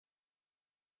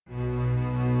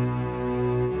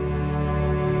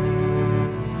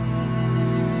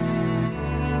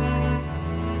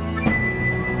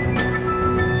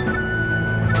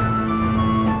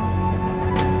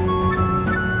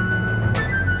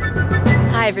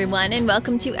Hi, everyone, and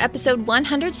welcome to episode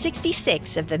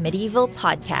 166 of the Medieval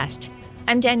Podcast.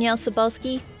 I'm Danièle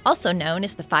Cebulski, also known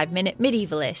as the 5-Minute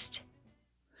Medievalist.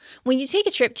 When you take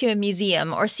a trip to a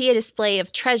museum or see a display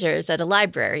of treasures at a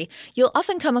library, you'll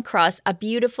often come across a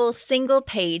beautiful single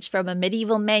page from a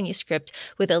medieval manuscript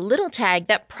with a little tag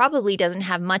that probably doesn't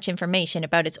have much information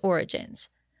about its origins.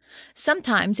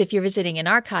 Sometimes, if you're visiting an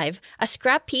archive, a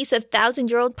scrap piece of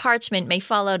 1,000-year-old parchment may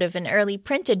fall out of an early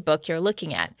printed book you're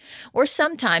looking at, or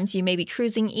sometimes you may be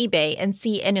cruising eBay and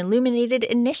see an illuminated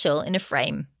initial in a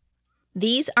frame.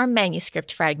 These are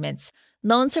manuscript fragments,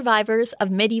 lone survivors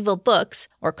of medieval books,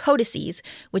 or codices,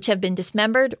 which have been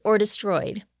dismembered or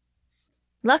destroyed.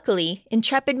 Luckily,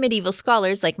 intrepid medieval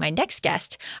scholars like my next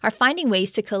guest are finding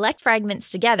ways to collect fragments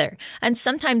together and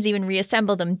sometimes even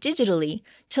reassemble them digitally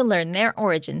to learn their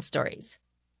origin stories.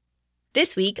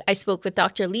 This week, I spoke with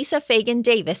Dr. Lisa Fagin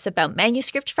Davis about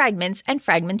manuscript fragments and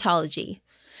fragmentology.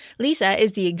 Lisa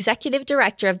is the executive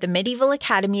director of the Medieval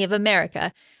Academy of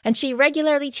America, and she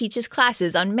regularly teaches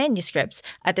classes on manuscripts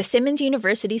at the Simmons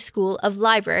University School of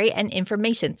Library and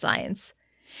Information Science.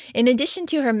 In addition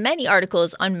to her many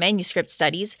articles on manuscript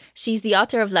studies, she's the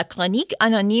author of La Chronique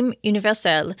Anonyme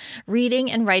Universelle,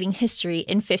 Reading and Writing History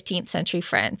in 15th Century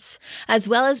France, as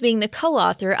well as being the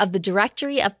co-author of the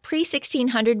Directory of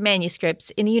Pre-1600 Manuscripts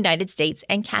in the United States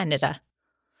and Canada.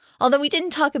 Although we didn't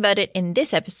talk about it in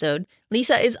this episode,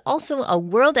 Lisa is also a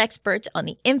world expert on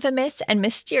the infamous and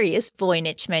mysterious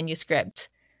Voynich manuscript.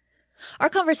 Our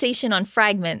conversation on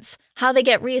fragments, how they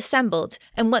get reassembled,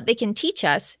 and what they can teach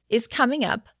us is coming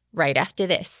up right after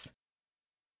this.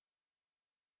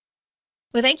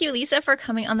 Well, thank you, Lisa, for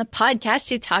coming on the podcast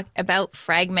to talk about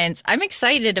fragments. I'm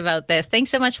excited about this.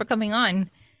 Thanks so much for coming on.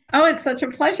 Oh, it's such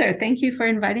a pleasure. Thank you for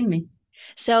inviting me.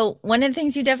 So one of the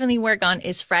things you definitely work on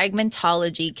is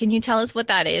fragmentology. Can you tell us what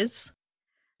that is?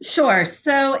 Sure.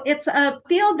 So it's a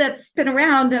field that's been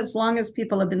around as long as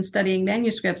people have been studying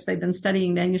manuscripts. They've been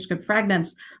studying manuscript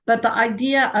fragments. But the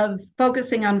idea of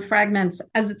focusing on fragments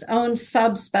as its own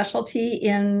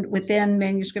subspecialty within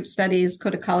manuscript studies,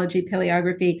 codicology,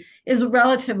 paleography is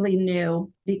relatively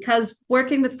new, because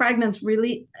working with fragments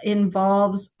really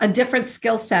involves a different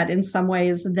skill set in some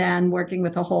ways than working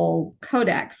with a whole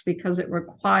codex, because it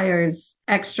requires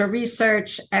extra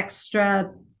research,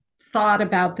 extra thought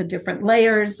about the different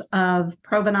layers of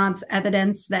provenance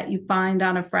evidence that you find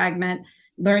on a fragment,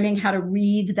 learning how to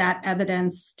read that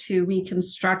evidence to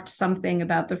reconstruct something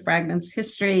about the fragment's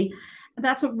history.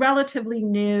 That's a relatively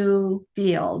new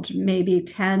field, maybe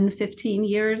 10, 15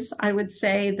 years, I would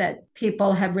say, that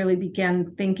people have really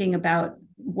begun thinking about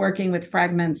working with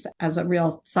fragments as a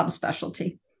real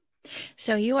subspecialty.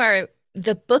 So you are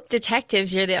the book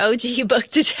detectives, you're the OG book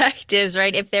detectives,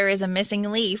 right? If there is a missing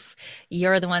leaf,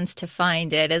 you're the ones to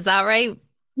find it. Is that right?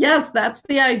 Yes, that's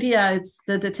the idea. It's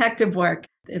the detective work.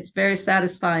 It's very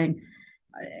satisfying.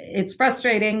 It's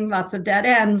frustrating, lots of dead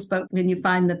ends, but when you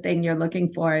find the thing you're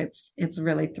looking for, it's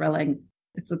really thrilling.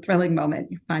 It's a thrilling moment.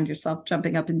 You find yourself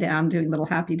jumping up and down, doing a little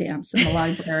happy dance in the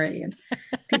library and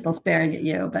people staring at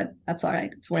you, but that's all right.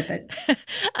 It's worth it.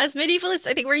 As medievalists,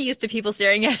 I think we're used to people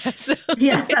staring at us. So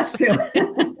yes, that's true.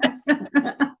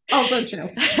 Also true.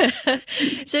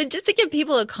 So just to give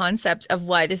people a concept of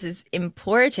why this is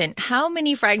important, how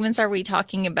many fragments are we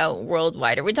talking about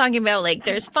worldwide? Are we talking about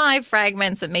there's 5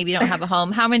 fragments that maybe don't have a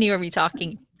home? How many are we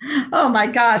talking? Oh my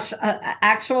gosh,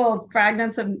 actual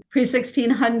fragments of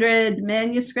pre-1600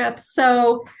 manuscripts.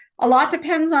 So a lot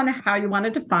depends on how you want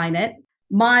to define it.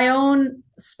 My own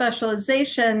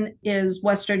specialization is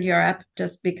Western Europe,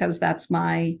 just because that's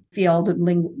my field of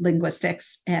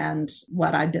linguistics and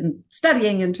what I've been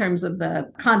studying in terms of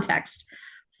the context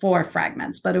for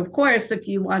fragments. But of course, if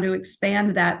you want to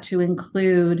expand that to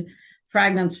include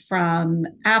fragments from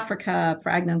Africa,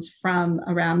 fragments from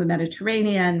around the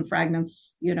Mediterranean,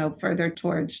 fragments, further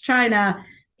towards China,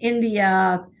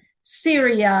 India,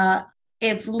 Syria,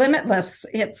 it's limitless.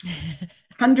 It's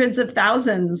hundreds of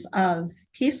thousands of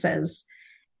pieces,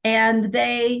 and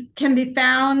they can be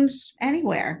found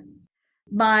anywhere.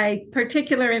 My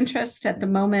particular interest at the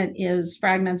moment is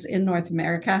fragments in North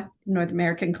America, North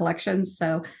American collections.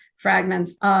 So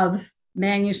fragments of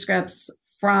manuscripts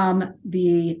from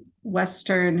the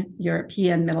Western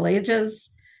European Middle Ages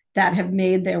that have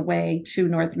made their way to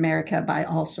North America by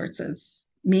all sorts of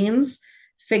means,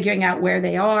 figuring out where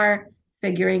they are,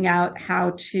 figuring out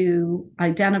how to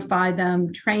identify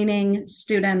them, training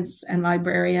students and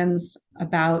librarians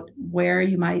about where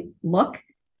you might look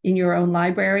in your own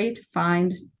library to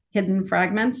find hidden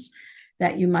fragments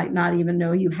that you might not even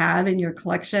know you have in your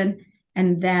collection,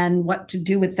 and then what to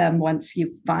do with them once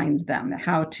you find them,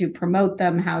 how to promote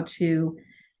them, how to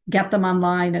get them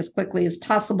online as quickly as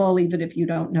possible, even if you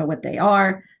don't know what they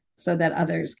are, so that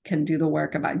others can do the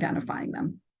work of identifying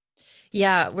them.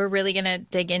 Yeah, we're really going to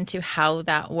dig into how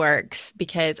that works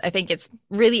because I think it's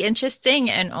really interesting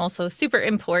and also super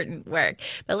important work.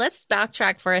 But let's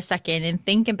backtrack for a second and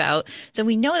think about, so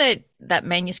we know that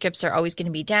manuscripts are always going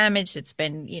to be damaged. It's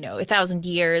been, 1,000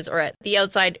 years or at the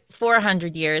outside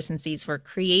 400 years since these were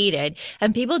created,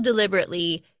 and people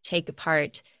deliberately take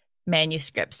apart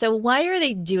manuscripts. So why are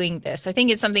they doing this? I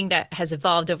think it's something that has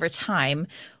evolved over time.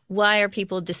 Why are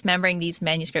people dismembering these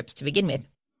manuscripts to begin with?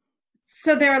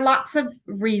 So there are lots of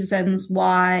reasons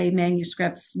why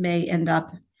manuscripts may end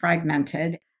up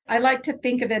fragmented. I like to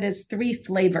think of it as three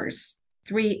flavors,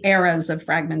 three eras of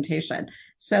fragmentation.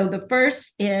 So the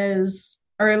first is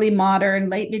early modern,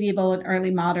 late medieval, and early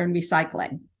modern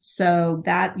recycling. So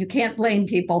that you can't blame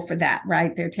people for that,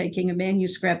 right? They're taking a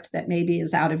manuscript that maybe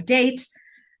is out of date.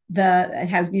 It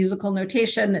has musical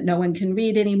notation that no one can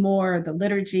read anymore. The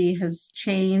liturgy has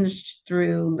changed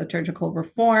through liturgical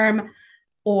reform,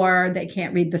 or they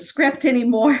can't read the script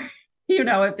anymore.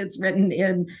 If it's written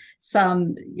in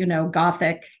some,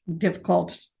 Gothic,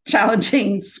 difficult,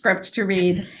 challenging script to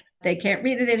read, they can't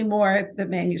read it anymore. The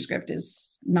manuscript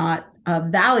is not of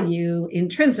value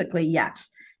intrinsically yet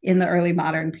in the early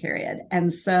modern period.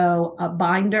 And so a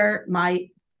binder might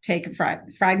take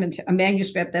a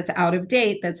manuscript that's out of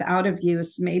date, that's out of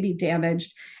use, maybe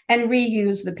damaged, and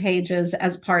reuse the pages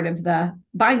as part of the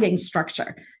binding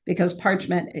structure, because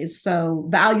parchment is so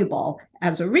valuable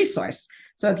as a resource.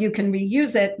 So if you can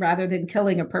reuse it rather than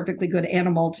killing a perfectly good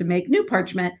animal to make new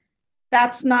parchment,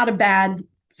 that's not a bad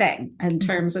thing in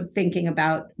terms of thinking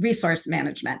about resource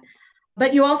management.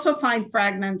 But you also find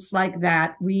fragments like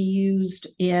that reused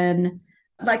in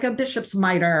like a bishop's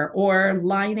mitre or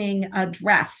lining a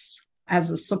dress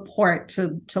as a support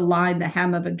to line the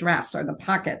hem of a dress or the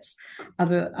pockets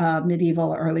of a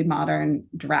medieval early modern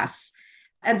dress.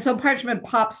 And so parchment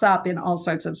pops up in all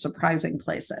sorts of surprising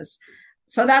places.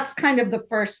 So that's kind of the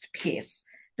first piece.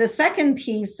 The second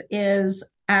piece is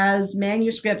as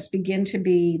manuscripts begin to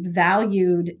be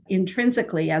valued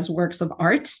intrinsically as works of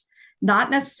art, not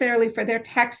necessarily for their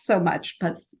text so much,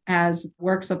 but as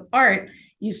works of art,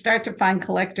 you start to find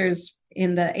collectors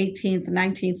in the 18th,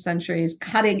 19th centuries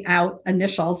cutting out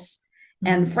initials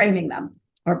and framing them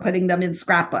or putting them in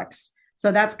scrapbooks.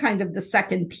 So that's kind of the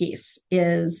second piece,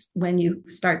 is when you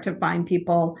start to find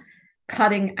people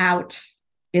cutting out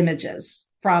images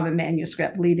from a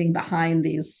manuscript, leaving behind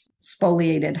these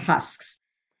spoliated husks.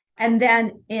 And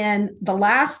then in the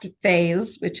last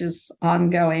phase, which is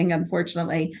ongoing,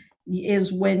 unfortunately,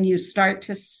 is when you start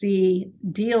to see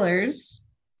dealers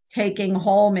taking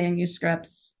whole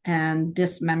manuscripts and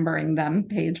dismembering them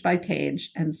page by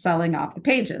page and selling off the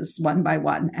pages one by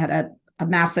one at a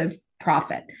massive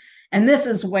profit. And this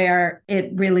is where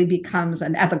it really becomes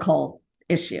an ethical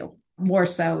issue, more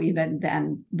so even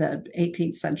than the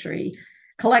 18th century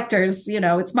collectors.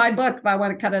 It's my book. If I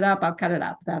want to cut it up, I'll cut it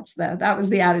up. That was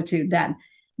the attitude then.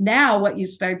 Now, what you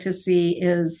start to see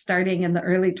is, starting in the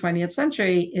early 20th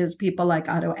century, is people like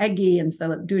Otto Egge and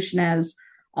Philip Duchnez,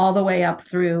 all the way up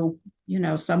through,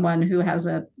 someone who has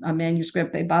a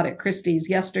manuscript they bought at Christie's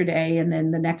yesterday, and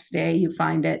then the next day you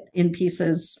find it in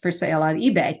pieces for sale on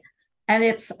eBay. And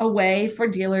it's a way for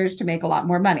dealers to make a lot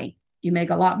more money. You make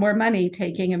a lot more money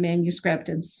taking a manuscript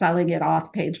and selling it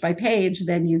off page by page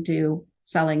than you do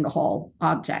selling the whole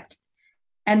object.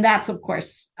 And that's, of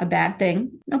course, a bad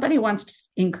thing. Nobody wants to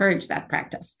encourage that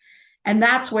practice. And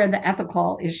that's where the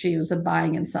ethical issues of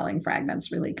buying and selling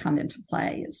fragments really come into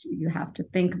play. Is you have to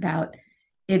think about,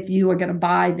 if you are going to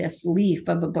buy this leaf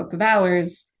of a book of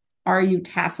hours, are you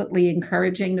tacitly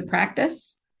encouraging the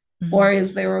practice? Mm-hmm. Or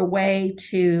is there a way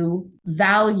to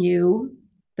value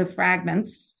the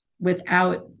fragments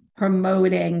without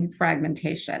promoting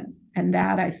fragmentation? And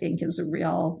that, I think, is a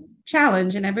real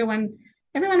challenge. And everyone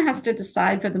has to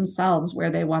decide for themselves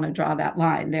where they want to draw that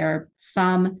line. There are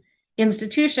some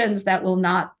institutions that will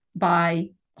not buy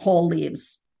whole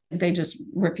leaves. They just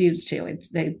refuse to.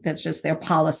 That's just their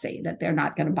policy, that they're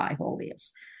not going to buy whole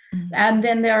leaves. Mm-hmm. And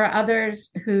then there are others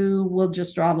who will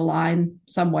just draw the line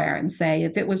somewhere and say,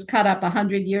 if it was cut up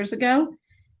 100 years ago,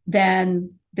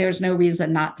 then there's no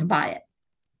reason not to buy it,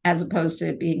 as opposed to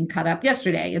it being cut up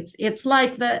yesterday. It's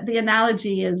like the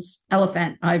analogy is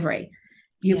elephant ivory.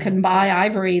 You can buy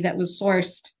ivory that was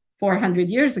sourced 400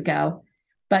 years ago,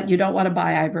 but you don't want to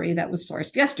buy ivory that was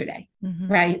sourced yesterday,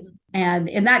 right? And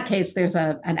in that case, there's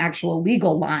an actual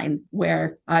legal line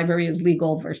where ivory is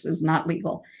legal versus not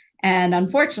legal. And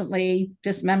unfortunately,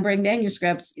 dismembering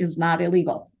manuscripts is not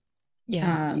illegal.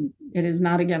 Yeah, it is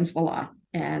not against the law.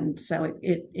 And so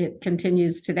it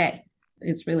continues today.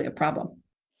 it's really a problem.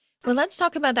 Well, let's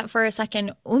talk about that for a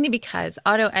second, only because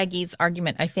Otto Egge's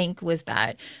argument, I think, was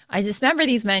that I dismember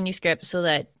these manuscripts so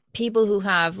that people who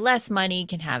have less money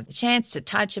can have the chance to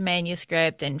touch a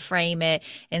manuscript and frame it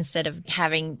instead of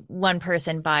having one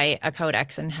person buy a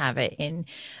codex and have it in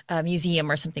a museum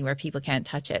or something where people can't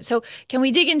touch it. So can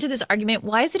we dig into this argument?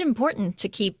 Why is it important to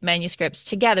keep manuscripts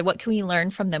together? What can we learn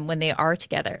from them when they are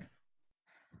together?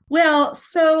 Well,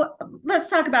 so let's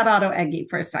talk about Otto Egge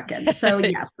for a second. So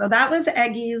yes, so that was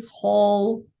Egge's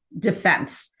whole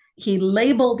defense. He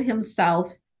labeled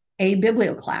himself a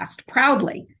biblioclast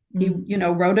proudly. He,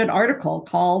 wrote an article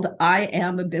called "I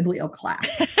am a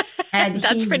biblioclast," and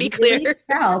that's pretty clear.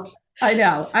 I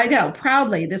know,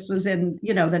 proudly. This was in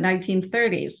the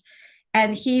 1930s,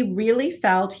 and he really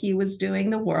felt he was doing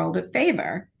the world a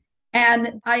favor.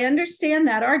 And I understand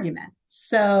that argument.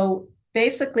 So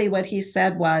basically what he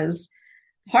said was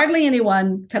hardly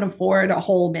anyone can afford a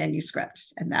whole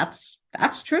manuscript. And that's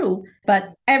true,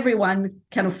 but everyone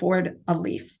can afford a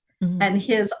leaf. Mm-hmm. And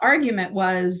his argument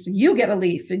was, you get a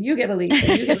leaf and you get a leaf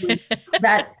and you get a leaf,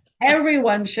 that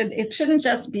everyone it shouldn't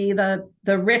just be the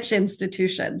rich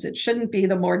institutions. It shouldn't be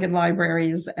the Morgan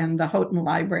libraries and the Houghton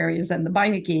libraries and the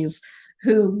Beinecke's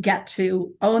who get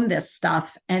to own this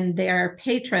stuff. And their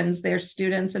patrons, their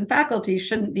students and faculty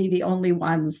shouldn't be the only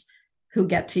ones who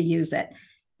get to use it.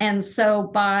 And so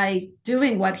by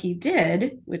doing what he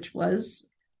did, which was,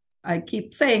 I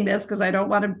keep saying this because I don't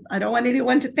want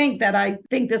anyone to think that I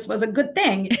think this was a good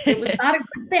thing. It was not a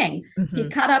good thing. Mm-hmm. He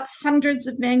cut up hundreds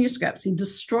of manuscripts. He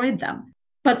destroyed them.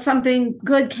 But something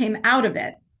good came out of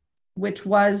it, which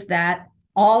was that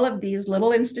all of these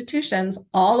little institutions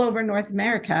all over North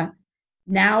America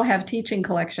now have teaching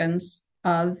collections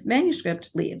of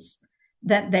manuscript leaves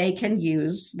that they can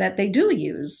use, that they do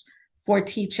use for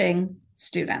teaching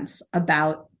students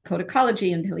about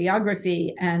codicology and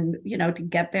paleography and, to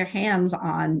get their hands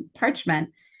on parchment.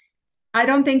 I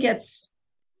don't think it's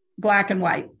black and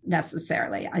white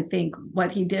necessarily. I think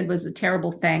what he did was a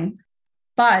terrible thing,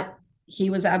 but he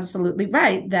was absolutely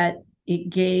right that it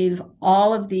gave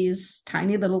all of these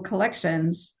tiny little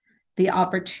collections the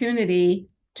opportunity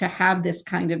to have this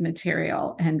kind of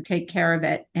material and take care of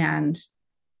it and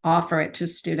offer it to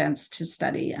students to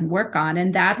study and work on.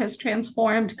 And that has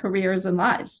transformed careers and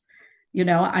lives.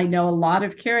 I know a lot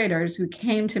of curators who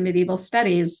came to medieval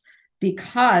studies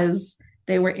because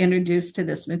they were introduced to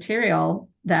this material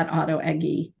that Otto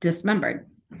Egge dismembered.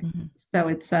 Mm-hmm. So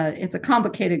it's a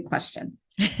complicated question.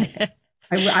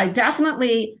 I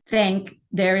definitely think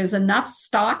there is enough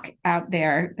stock out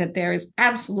there that there is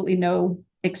absolutely no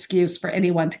excuse for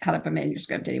anyone to cut up a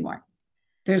manuscript anymore.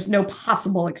 There's no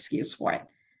possible excuse for it.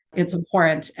 It's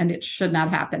abhorrent and it should not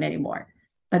happen anymore.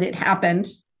 But it happened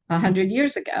 100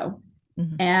 years ago.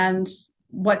 Mm-hmm. And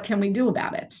what can we do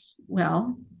about it?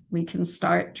 Well, we can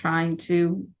start trying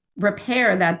to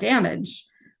repair that damage.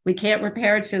 We can't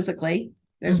repair it physically.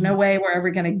 There's mm-hmm. no way we're ever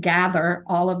going to gather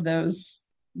all of those,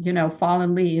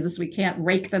 fallen leaves. We can't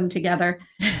rake them together.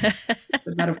 It's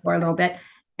a metaphor a little bit.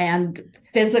 And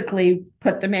physically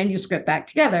put the manuscript back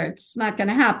together. It's not going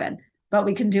to happen. But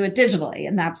we can do it digitally.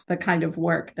 And that's the kind of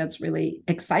work that's really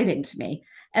exciting to me.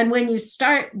 And when you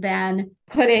start then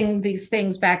putting these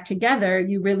things back together,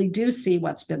 you really do see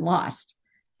what's been lost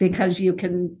because you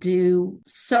can do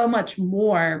so much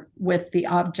more with the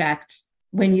object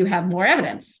when you have more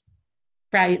evidence,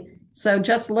 right? So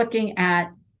just looking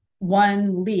at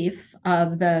one leaf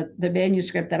of the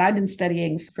manuscript that I've been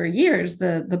studying for years,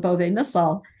 the Beauvais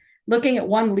Missal, looking at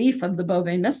one leaf of the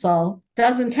Beauvais Missal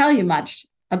doesn't tell you much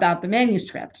about the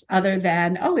manuscript other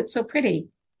than, oh, it's so pretty.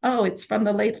 Oh, it's from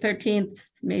the late 13th,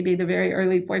 maybe the very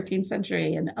early 14th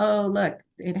century. And oh, look,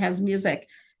 it has music.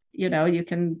 You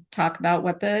can talk about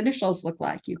what the initials look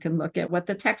like. You can look at what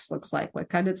the text looks like. What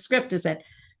kind of script is it?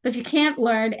 But you can't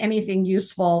learn anything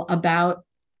useful about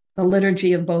the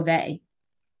liturgy of Beauvais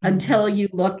until you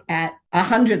look at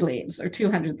 100 leaves or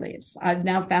 200 leaves. I've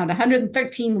now found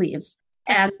 113 leaves.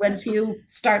 And once you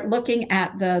start looking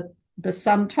at the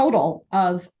sum total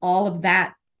of all of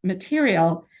that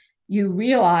material, you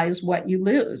realize what you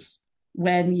lose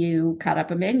when you cut up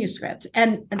a manuscript.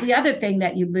 And the other thing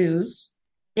that you lose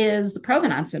is the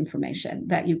provenance information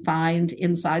that you find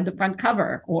inside the front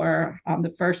cover or on the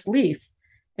first leaf.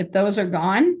 If those are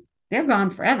gone, they're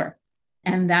gone forever.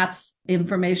 And that's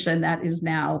information that is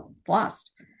now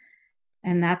lost.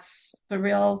 And that's a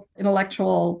real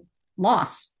intellectual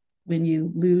loss when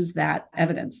you lose that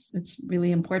evidence. It's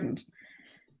really important.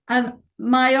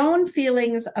 My own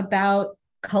feelings about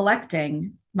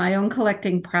collecting, my own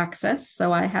collecting praxis.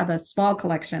 So I have a small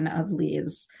collection of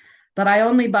leaves, but I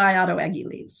only buy Otto Egge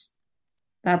leaves.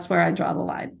 That's where I draw the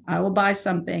line. I will buy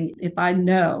something if I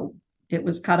know it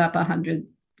was cut up 100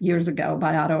 years ago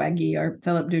by Otto Egge or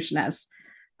Philip Duchesne.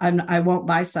 I won't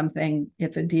buy something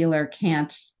if a dealer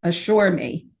can't assure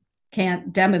me,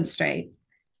 can't demonstrate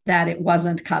that it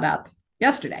wasn't cut up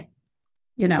yesterday.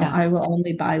 Yeah. I will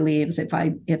only buy leaves if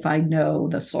I know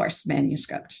the source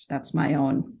manuscript. That's my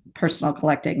own personal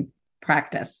collecting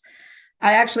practice.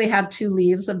 I actually have 2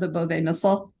 leaves of the Beauvais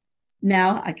Missal.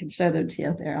 Now I can show them to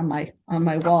you. They're on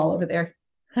my wall over there.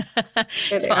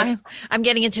 So I'm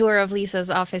getting a tour of Lisa's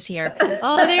office here.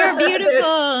 Oh, they are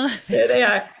beautiful. There they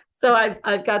are. So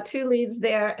I've got 2 leaves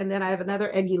there, and then I have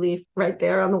another Egge leaf right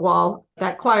there on the wall.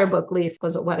 That choir book leaf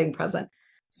was a wedding present,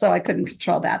 so I couldn't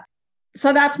control that.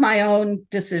 So that's my own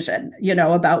decision,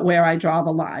 about where I draw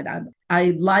the line.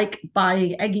 I like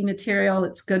buying Egge material.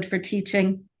 It's good for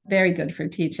teaching, very good for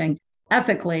teaching.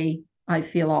 Ethically, I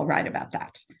feel all right about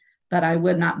that. But I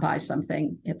would not buy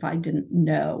something if I didn't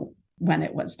know when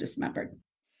it was dismembered.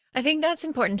 I think that's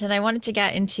important. And I wanted to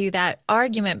get into that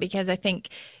argument because I think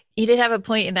you did have a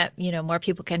point in that, more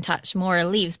people can touch more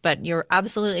leaves, but you're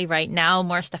absolutely right. Now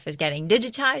more stuff is getting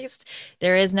digitized.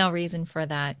 There is no reason for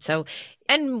that. So,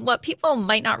 and what people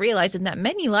might not realize is that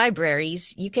many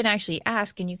libraries, you can actually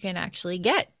ask and you can actually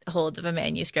get a hold of a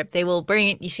manuscript. They will bring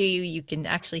it, you can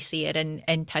actually see it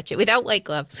and touch it without white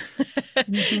gloves.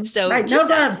 Mm-hmm. So right,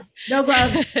 no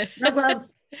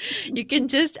gloves. You can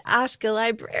just ask a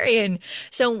librarian.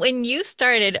 So when you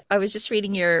started, I was just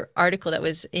reading your article that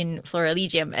was in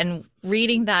Florilegium, and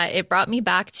reading that, it brought me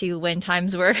back to when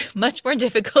times were much more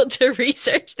difficult to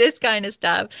research this kind of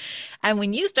stuff. And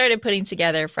when you started putting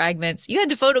together fragments, you had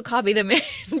to photocopy them in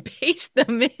and paste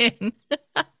them in.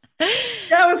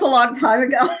 That was a long time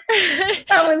ago.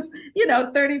 That was,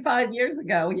 35 years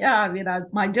ago. Yeah,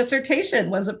 my dissertation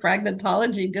was a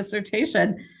fragmentology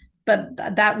dissertation. But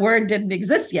that word didn't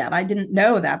exist yet. I didn't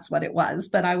know that's what it was.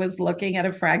 But I was looking at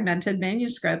a fragmented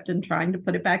manuscript and trying to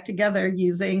put it back together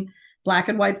using black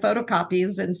and white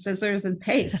photocopies and scissors and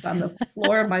paste on the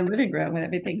floor of my living room with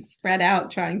everything spread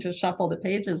out, trying to shuffle the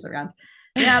pages around.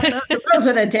 Yeah, those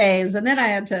were the days. And then I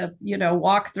had to,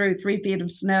 walk through 3 feet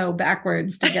of snow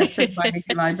backwards to get to my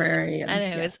library. And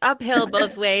it was uphill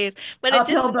both ways. But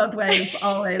both ways,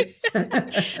 always.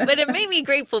 But it made me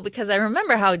grateful because I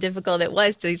remember how difficult it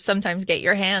was to sometimes get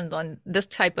your hand on this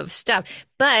type of stuff.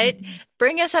 But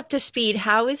bring us up to speed.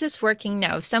 How is this working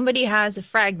now? If somebody has a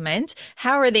fragment,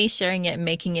 how are they sharing it and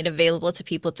making it available to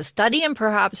people to study and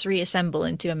perhaps reassemble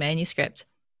into a manuscript?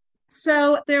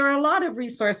 So there are a lot of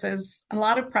resources, a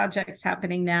lot of projects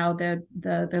happening now.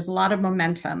 There's a lot of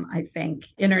momentum, I think,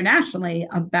 internationally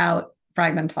about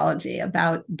fragmentology,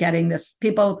 about getting this,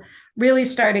 people really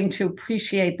starting to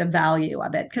appreciate the value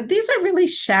of it. Because these are really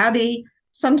shabby.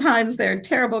 Sometimes they're in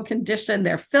terrible condition.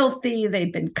 They're filthy.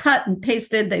 They've been cut and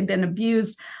pasted. They've been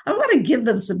abused. I want to give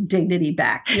them some dignity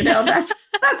back.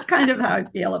 That's kind of how I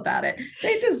feel about it.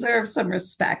 They deserve some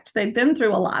respect. They've been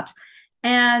through a lot.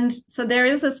 And so there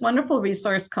is this wonderful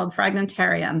resource called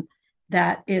Fragmentarium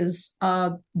that is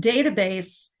a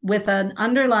database with an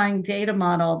underlying data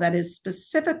model that is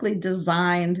specifically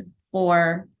designed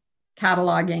for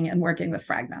cataloging and working with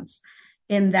fragments,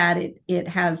 in that it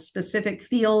has specific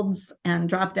fields and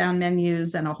drop-down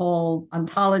menus and a whole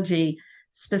ontology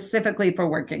specifically for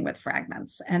working with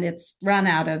fragments. And it's run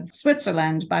out of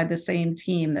Switzerland by the same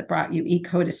team that brought you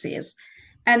eCodices.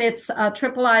 And it's a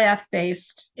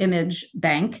IIIF-based image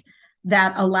bank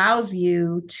that allows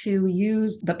you to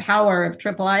use the power of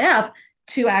IIIF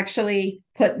to actually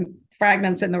put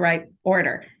fragments in the right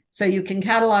order. So you can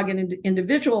catalog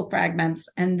individual fragments,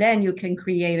 and then you can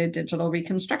create a digital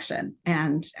reconstruction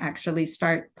and actually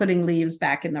start putting leaves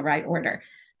back in the right order.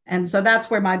 And so that's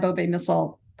where my Beauvais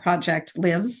Missal project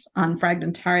lives, on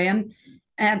Fragmentarium.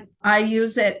 And I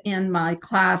use it in my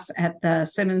class at the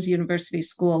Simmons University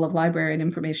School of Library and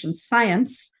Information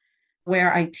Science,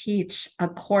 where I teach a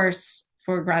course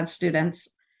for grad students.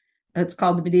 It's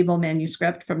called the Medieval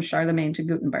Manuscript from Charlemagne to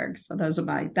Gutenberg. So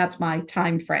that's my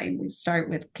time frame. We start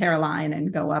with Caroline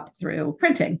and go up through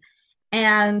printing.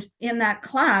 And in that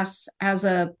class, as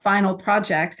a final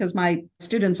project, because my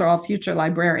students are all future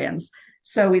librarians,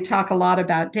 so we talk a lot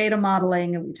about data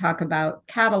modeling, and we talk about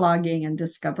cataloging and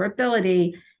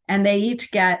discoverability, and they each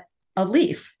get a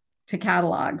leaf to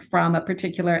catalog from a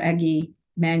particular Egge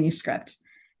manuscript.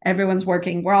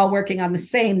 We're all working on the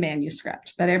same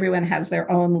manuscript, but everyone has their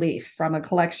own leaf from a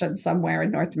collection somewhere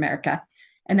in North America,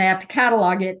 and they have to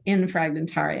catalog it in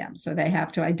Fragmentarium. So they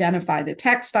have to identify the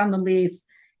text on the leaf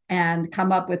and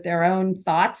come up with their own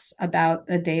thoughts about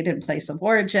the date and place of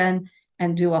origin,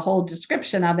 and do a whole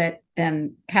description of it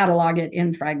and catalog it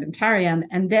in Fragmentarium.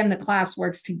 And then the class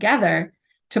works together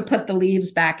to put the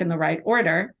leaves back in the right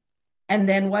order. And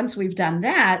then once we've done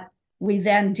that, we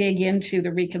then dig into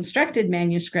the reconstructed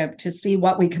manuscript to see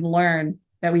what we can learn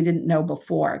that we didn't know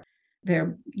before.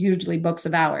 They're usually books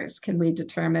of hours. Can we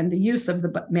determine the use of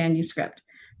the manuscript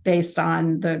based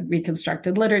on the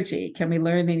reconstructed liturgy? Can we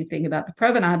learn anything about the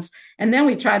provenance? And then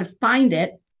we try to find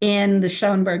it in the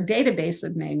Schoenberg database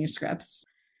of manuscripts.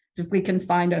 If we can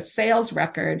find a sales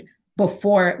record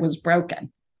before it was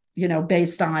broken,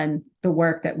 based on the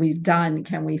work that we've done,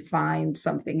 can we find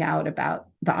something out about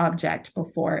the object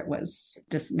before it was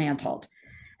dismantled?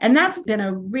 And that's been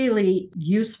a really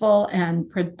useful and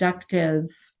productive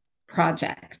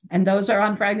project. And those are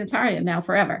on Fragmentarium now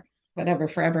forever, whatever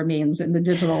forever means in the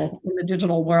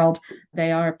digital world.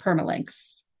 They are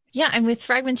permalinks. Yeah, and with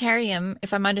Fragmentarium,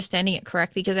 if I'm understanding it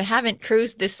correctly, because I haven't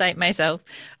cruised this site myself,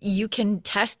 you can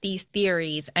test these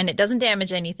theories and it doesn't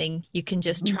damage anything. You can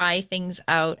just try things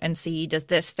out and see, does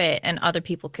this fit? And other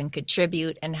people can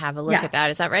contribute and have a look at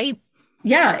that. Is that right?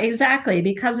 Yeah, exactly.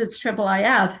 Because it's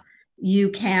IIIF, you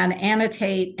can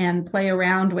annotate and play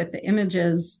around with the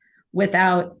images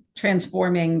without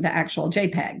transforming the actual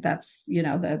JPEG. That's,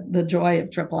 the joy of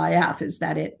IIIF is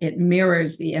that it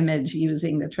mirrors the image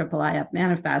using the IIIF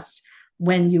manifest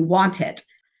when you want it.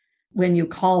 When you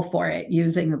call for it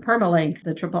using the permalink,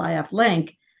 the IIIF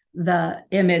link, the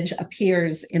image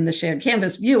appears in the shared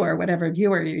canvas viewer, whatever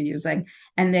viewer you're using,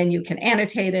 and then you can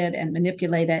annotate it and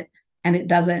manipulate it, and it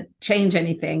doesn't change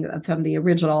anything from the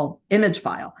original image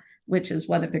file, which is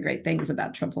one of the great things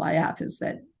about IIIF, is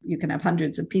that you can have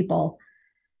hundreds of people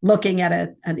looking at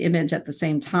an image at the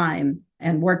same time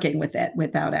and working with it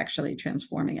without actually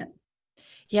transforming it.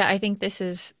 Yeah, I think this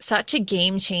is such a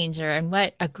game changer, and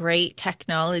what a great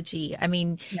technology. I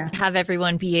mean, have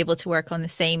everyone be able to work on the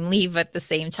same leave at the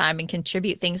same time and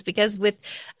contribute things, because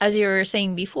as you were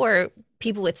saying before,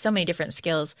 people with so many different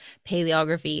skills,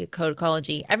 paleography,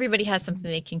 codicology, everybody has something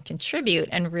they can contribute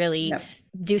and really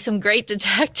do some great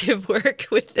detective work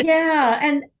with this. Yeah.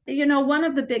 And, one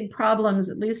of the big problems,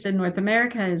 at least in North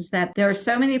America, is that there are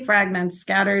so many fragments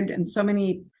scattered and so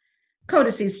many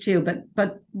codices too,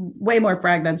 but way more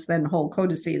fragments than whole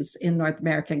codices in North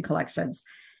American collections.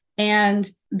 And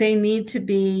they need to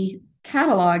be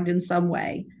cataloged in some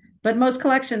way. But most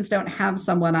collections don't have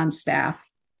someone on staff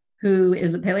who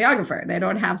is a paleographer. They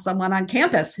don't have someone on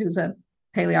campus who's a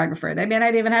paleographer. They may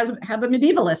not even have a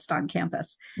medievalist on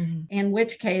campus, in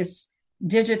which case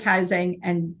digitizing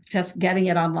and just getting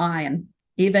it online,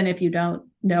 even if you don't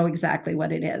know exactly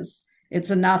what it is. It's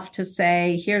enough to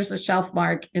say, here's a shelf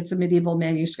mark, it's a medieval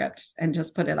manuscript, and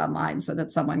just put it online so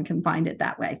that someone can find it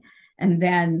that way. And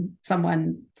then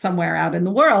someone somewhere out in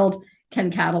the world can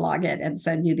catalog it and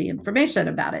send you the information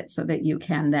about it so that you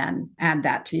can then add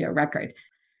that to your record.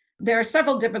 There are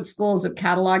several different schools of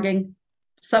cataloging.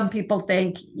 Some people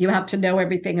think you have to know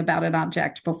everything about an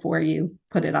object before you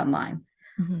put it online.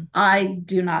 I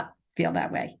do not feel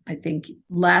that way. I think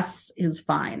less is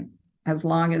fine. As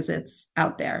long as it's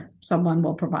out there, someone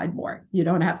will provide more. You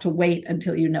don't have to wait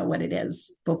until you know what it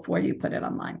is before you put it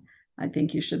online. I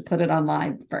think you should put it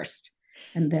online first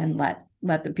and then let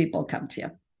the people come to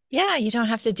you. Yeah, you don't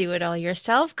have to do it all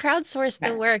yourself. Crowdsource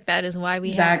the work. That is why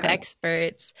we have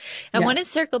experts. I want to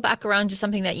circle back around to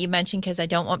something that you mentioned, because I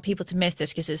don't want people to miss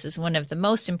this, because this is one of the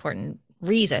most important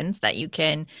reasons that you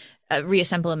can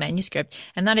reassemble a manuscript.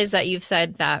 And that is that you've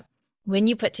said that when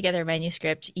you put together a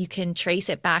manuscript, you can trace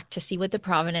it back to see what the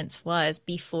provenance was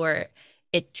before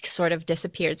it sort of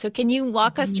disappeared. So can you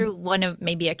walk us through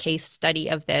maybe a case study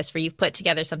of this where you've put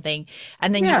together something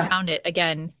and then you found it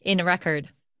again in a record?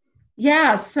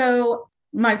 Yeah. So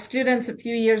my students a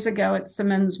few years ago at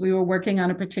Simmons, we were working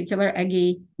on a particular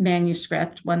Eggy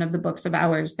manuscript, one of the books of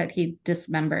ours that he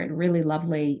dismembered, really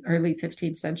lovely early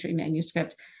 15th century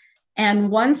manuscript.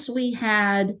 And once we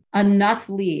had enough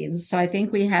leaves, so I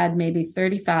think we had maybe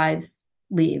 35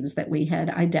 leaves that we had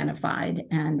identified,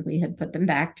 and we had put them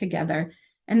back together.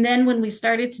 And then when we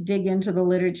started to dig into the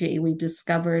liturgy, we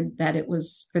discovered that it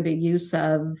was for the use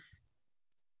of,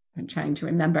 I'm trying to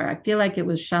remember, I feel like it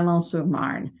was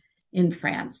Chalon-sur-Marne in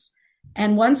France.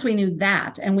 And once we knew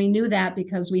that, and we knew that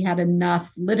because we had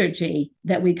enough liturgy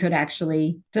that we could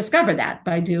actually discover that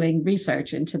by doing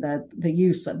research into the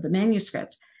use of the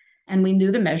manuscript. And we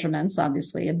knew the measurements,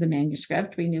 obviously, of the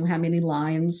manuscript. We knew how many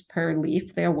lines per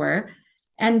leaf there were.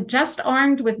 And just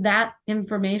armed with that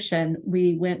information,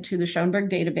 we went to the Schoenberg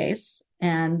database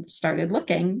and started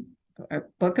looking for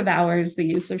Book of Hours, the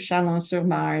use of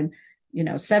Chalon-sur-Marne,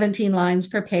 17 lines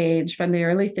per page from the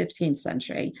early 15th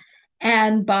century.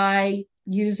 And by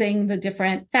using the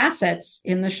different facets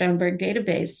in the Schoenberg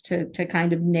database to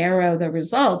kind of narrow the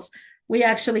results, we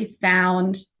actually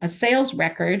found a sales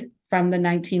record from the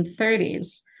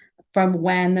 1930s, from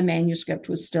when the manuscript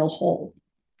was still whole,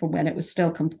 from when it was still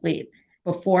complete,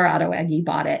 before Otto Ege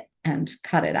bought it and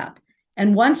cut it up.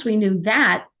 And once we knew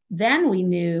that, then we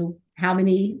knew how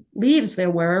many leaves there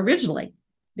were originally,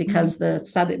 because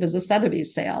it was a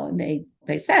Sotheby's sale, and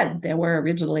they said there were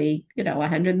originally,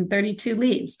 132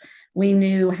 leaves. We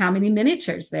knew how many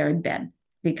miniatures there had been,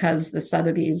 because the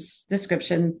Sotheby's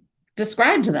description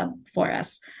described them for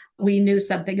us. We knew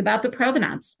something about the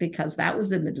provenance because that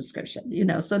was in the description,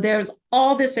 So there's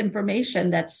all this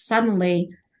information that suddenly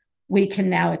we can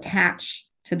now attach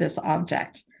to this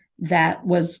object that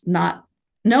was not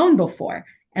known before.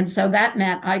 And so that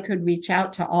meant I could reach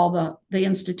out to all the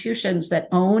institutions that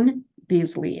own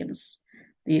these leaves.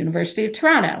 The University of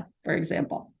Toronto, for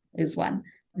example, is one.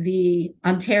 The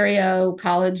Ontario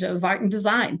College of Art and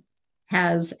Design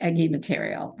has Ege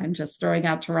material. I'm just throwing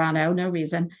out Toronto, no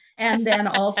reason. And then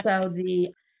also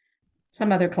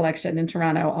some other collection in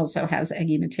Toronto also has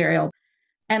Ege material.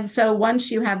 And so once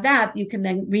you have that, you can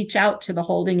then reach out to the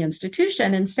holding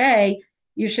institution and say,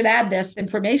 you should add this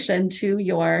information to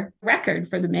your record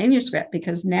for the manuscript,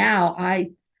 because now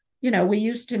we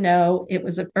used to know it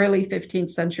was an early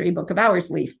 15th century Book of Hours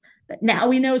leaf, but now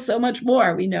we know so much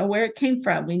more. We know where it came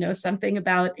from. We know something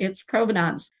about its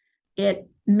provenance. It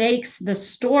makes the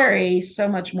story so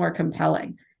much more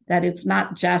compelling, that it's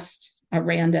not just a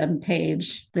random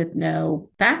page with no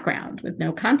background, with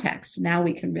no context. Now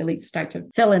we can really start to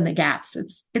fill in the gaps.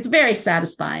 It's very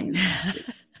satisfying. It's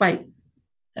quite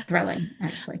thrilling,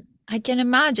 actually. I can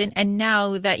imagine. And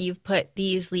now that you've put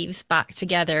these leaves back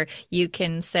together, you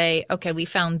can say, okay, we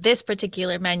found this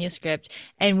particular manuscript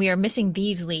and we are missing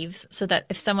these leaves, so that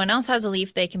if someone else has a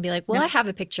leaf, they can be like, well, I have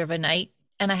a picture of a knight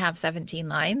and I have 17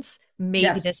 lines.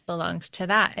 Maybe this belongs to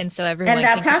that. And so everyone And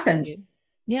that's happened.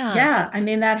 Yeah. Yeah. I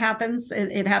mean, that happens.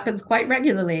 It happens quite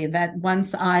regularly, that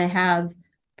once I have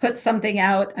put something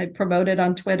out, I promote it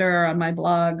on Twitter or on my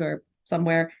blog or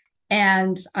somewhere,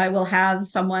 and I will have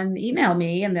someone email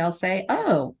me and they'll say,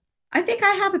 oh, I think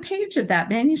I have a page of that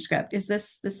manuscript. Is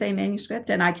this the same manuscript?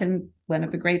 And one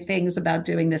of the great things about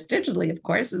doing this digitally, of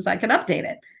course, is I can update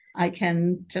it. I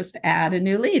can just add a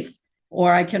new leaf,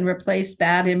 or I can replace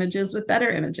bad images with better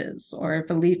images. Or if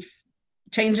a leaf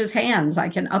changes hands, I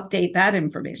can update that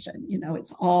information.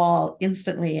 It's all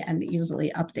instantly and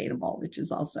easily updatable, which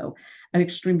is also an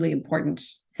extremely important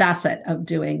facet of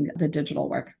doing the digital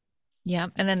work. Yeah.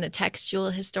 And then the textual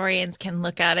historians can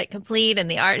look at it complete, and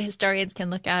the art historians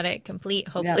can look at it complete.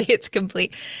 Hopefully it's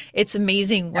complete. It's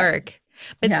amazing work.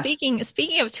 But speaking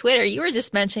of Twitter, you were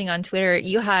just mentioning on Twitter,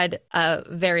 you had a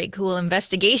very cool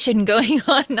investigation going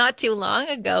on not too long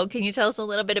ago. Can you tell us a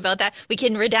little bit about that? We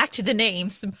can redact the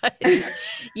names, but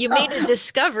you made a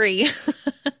discovery.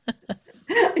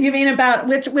 You mean about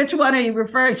which one are you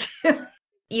referring to?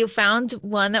 You found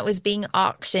one that was being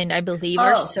auctioned, I believe,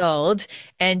 or sold,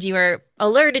 and you were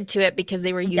alerted to it because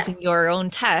they were using your own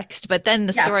text, but then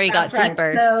the story got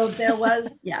deeper.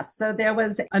 So there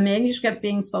was a manuscript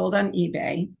being sold on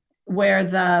eBay where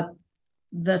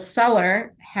the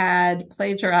seller had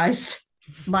plagiarized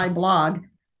my blog.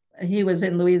 He was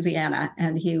in Louisiana,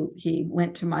 and he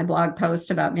went to my blog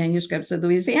post about manuscripts of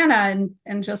Louisiana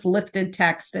and just lifted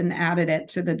text and added it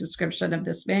to the description of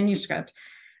this manuscript.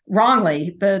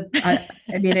 Wrongly.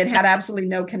 It had absolutely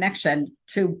no connection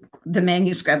to the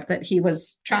manuscript that he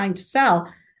was trying to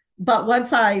sell. But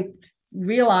once I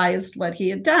realized what he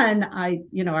had done, I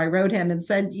wrote him and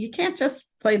said, you can't just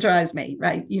plagiarize me,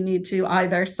 right? You need to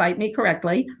either cite me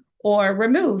correctly or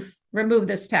remove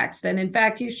this text. And in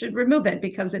fact, you should remove it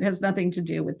because it has nothing to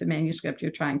do with the manuscript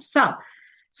you're trying to sell.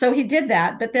 So he did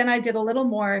that. But then I did a little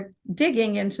more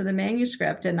digging into the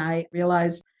manuscript, and I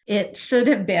realized it should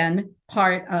have been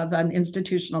part of an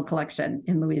institutional collection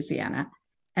in Louisiana.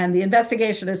 And the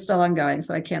investigation is still ongoing,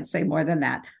 so I can't say more than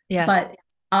that. Yeah. But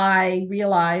I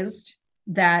realized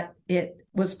that it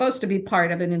was supposed to be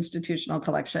part of an institutional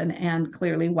collection and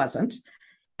clearly wasn't.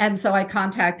 And so I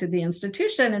contacted the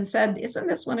institution and said, isn't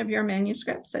this one of your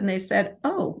manuscripts? And they said,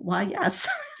 oh, why, yes.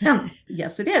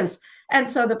 Yes, it is. And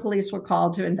so the police were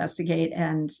called to investigate,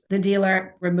 and the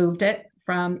dealer removed it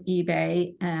from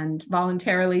eBay and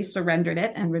voluntarily surrendered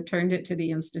it and returned it to the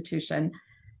institution,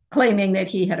 claiming that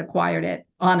he had acquired it.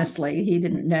 Honestly, he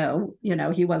didn't know,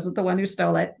 he wasn't the one who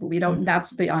stole it. We don't,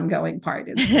 that's the ongoing part,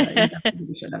 is the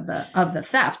investigation of the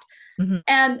theft. Mm-hmm.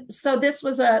 And so this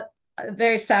was a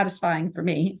very satisfying for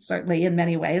me, certainly in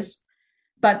many ways,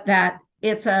 but that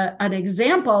it's an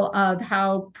example of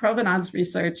how provenance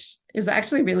research is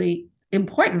actually really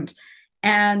important.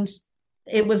 And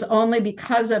it was only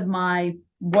because of my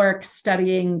work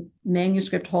studying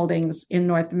manuscript holdings in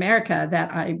North America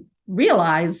that I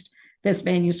realized this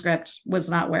manuscript was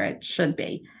not where it should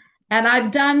be. And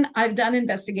I've done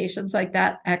investigations like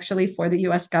that actually for the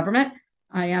US government.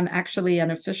 I am actually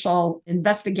an official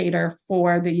investigator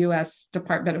for the US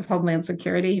Department of Homeland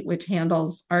Security, which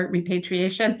handles art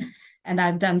repatriation. And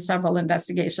I've done several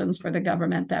investigations for the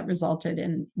government that resulted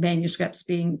in manuscripts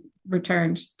being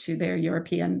returned to their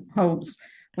European homes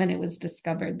when it was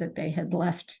discovered that they had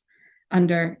left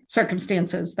under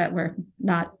circumstances that were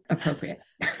not appropriate,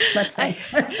 let's say.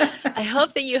 I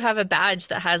hope that you have a badge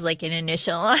that has like an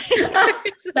initial on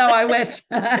it. No, I wish.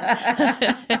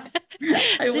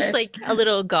 Just like a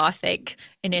little Gothic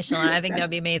initial on. I think that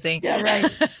would be amazing. Yeah,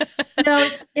 right. No,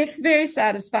 it's very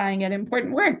satisfying and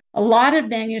important work. A lot of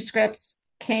manuscripts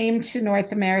came to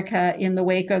North America in the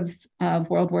wake of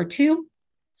World War II.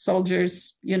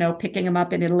 Soldiers, picking them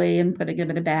up in Italy and putting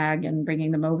them in a bag and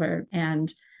bringing them over.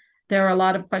 And there are a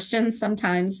lot of questions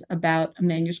sometimes about a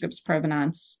manuscript's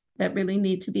provenance that really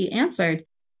need to be answered.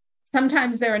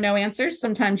 Sometimes there are no answers.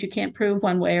 Sometimes you can't prove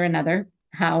one way or another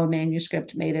how a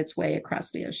manuscript made its way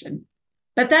across the ocean.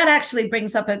 But that actually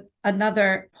brings up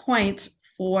another point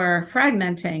for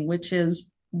fragmenting, which is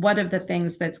one of the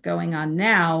things that's going on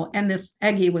now, and this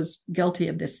Eggy was guilty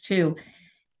of this too,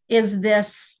 is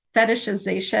this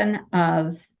fetishization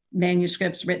of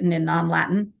manuscripts written in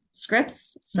non-Latin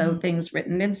scripts. So things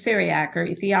written in Syriac or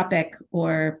Ethiopic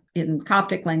or in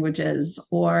Coptic languages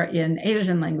or in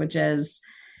Asian languages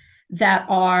that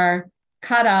are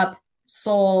cut up,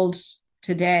 sold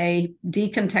today,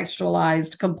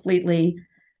 decontextualized completely,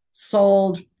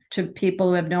 sold to people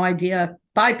who have no idea,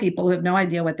 by people who have no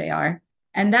idea what they are.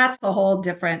 And that's a whole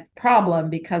different problem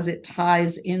because it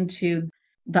ties into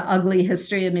the ugly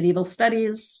history of medieval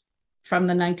studies from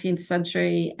the 19th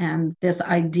century and this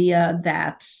idea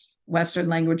that Western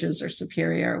languages are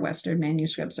superior, Western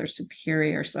manuscripts are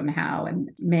superior somehow, and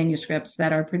manuscripts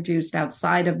that are produced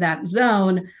outside of that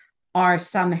zone are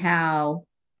somehow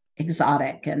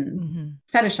exotic and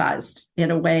fetishized in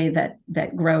a way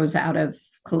that grows out of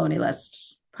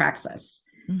colonialist praxis.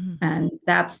 And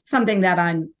that's something that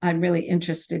I'm really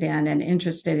interested in and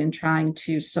interested in trying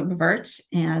to subvert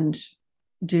and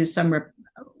do some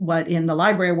what in the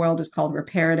library world is called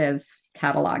reparative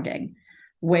cataloging,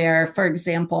 where, for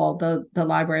example, the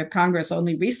Library of Congress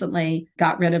only recently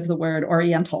got rid of the word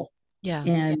Oriental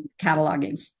in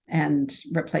cataloging and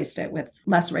replaced it with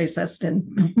less racist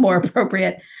and more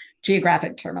appropriate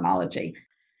geographic terminology.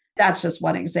 That's just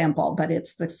one example, but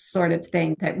it's the sort of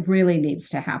thing that really needs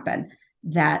to happen,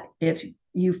 that if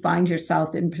you find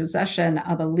yourself in possession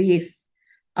of a leaf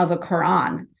of a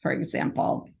Quran, for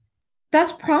example,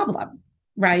 that's a problem,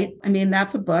 right? I mean,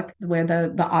 that's a book where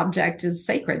the object is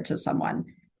sacred to someone.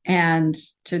 And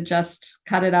to just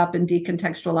cut it up and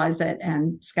decontextualize it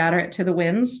and scatter it to the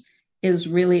winds is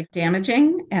really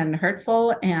damaging and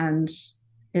hurtful and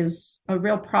is a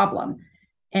real problem.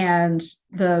 And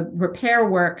the repair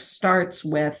work starts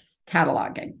with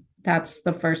cataloging. That's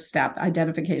the first step,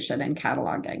 identification and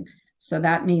cataloging. So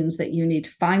that means that you need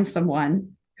to find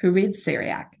someone who reads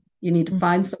Syriac. You need to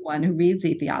find someone who reads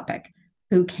Ethiopic,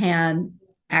 who can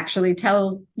actually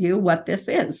tell you what this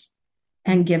is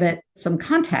and give it some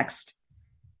context.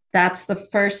 That's the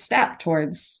first step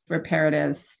towards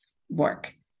reparative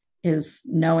work, is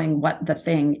knowing what the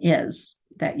thing is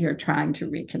that you're trying to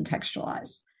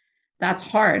recontextualize. That's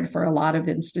hard for a lot of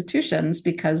institutions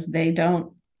because they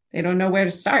don't know where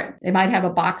to start. They might have a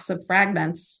box of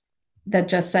fragments that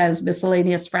just says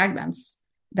miscellaneous fragments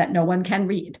that no one can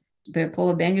read. They're full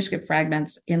of manuscript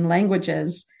fragments in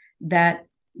languages that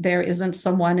there isn't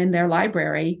someone in their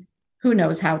library who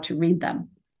knows how to read them.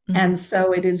 And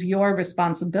so it is your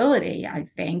responsibility, I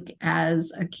think,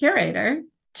 as a curator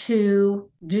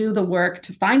to do the work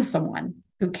to find someone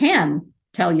who can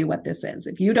tell you what this is.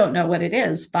 If you don't know what it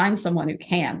is, find someone who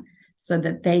can, so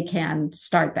that they can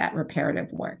start that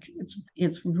reparative work.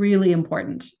 It's really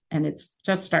important, and it's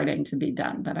just starting to be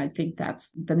done. But I think that's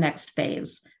the next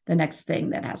phase, the next thing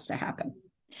that has to happen.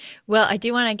 Well, I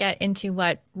do want to get into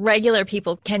what regular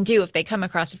people can do if they come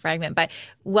across a fragment. But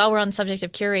while we're on the subject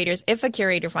of curators, if a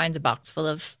curator finds a box full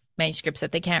of manuscripts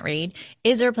that they can't read,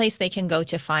 is there a place they can go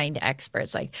to find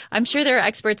experts? Like, I'm sure there are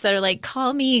experts that are like,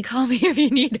 call me if you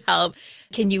need help.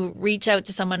 Can you reach out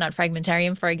to someone at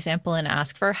Fragmentarium, for example, and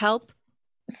ask for help?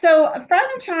 So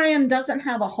Fragmentarium doesn't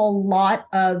have a whole lot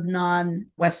of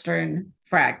non-Western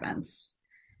fragments.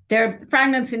 There are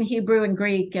fragments in Hebrew and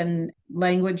Greek and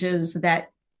languages that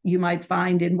you might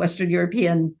find in Western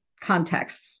European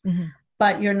contexts,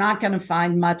 but you're not going to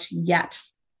find much yet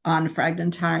on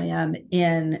fragmentarium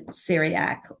in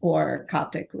Syriac or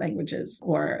Coptic languages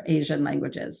or Asian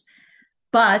languages.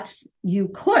 But you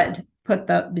could put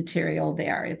the material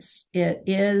there. It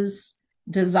is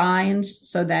designed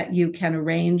so that you can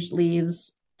arrange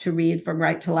leaves to read from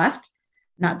right to left,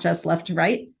 not just left to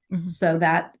right. Mm-hmm. So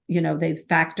that, they've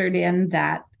factored in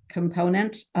that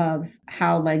component of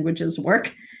how languages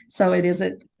work. So it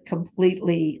isn't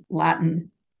completely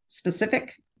Latin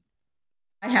specific.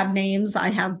 I have names. I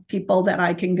have people that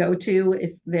I can go to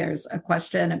if there's a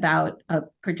question about a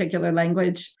particular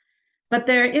language. But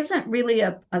there isn't really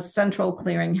a central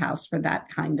clearinghouse for that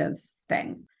kind of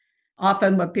thing.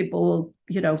 Often what people will,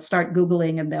 start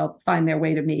Googling and they'll find their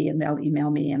way to me and they'll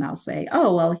email me and I'll say,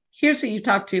 oh, well, here's who you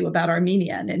talk to about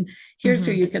Armenian and here's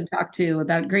who you can talk to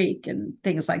about Greek and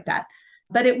things like that.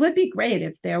 But it would be great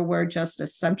if there were just a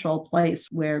central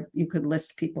place where you could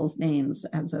list people's names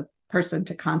as a person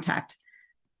to contact.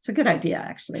 It's a good idea,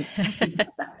 actually.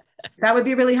 That would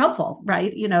be really helpful,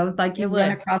 right? Like you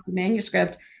run across a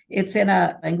manuscript, it's in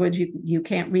a language you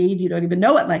can't read, you don't even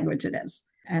know what language it is.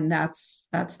 And that's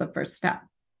the first step.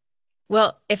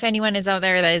 Well, if anyone is out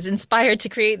there that is inspired to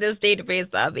create this database,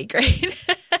 that'd be great.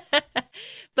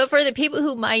 But for the people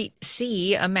who might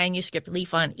see a manuscript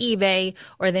leaf on eBay,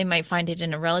 or they might find it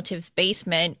in a relative's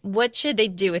basement, what should they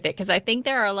do with it? Because I think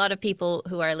there are a lot of people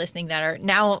who are listening that are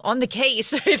now on the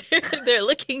case. They're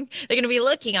going to be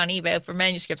looking on eBay for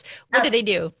manuscripts. What do they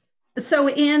do? So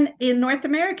in North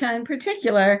America in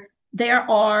particular, there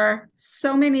are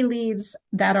so many leaves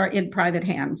that are in private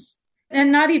hands,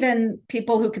 and not even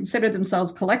people who consider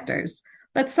themselves collectors,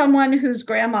 but someone whose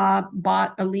grandma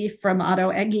bought a leaf from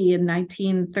Otto Egge in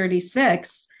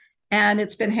 1936, and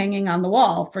it's been hanging on the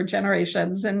wall for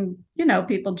generations. And,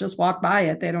 people just walk by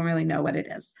it. They don't really know what it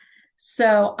is.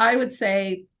 So I would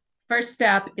say first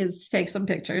step is to take some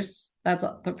pictures. That's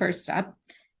the first step.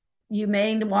 You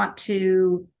may want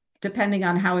to, depending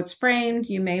on how it's framed,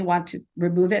 you may want to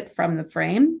remove it from the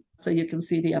frame so you can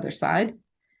see the other side.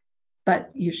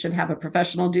 But you should have a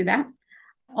professional do that.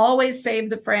 Always save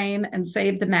the frame and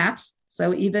save the mat.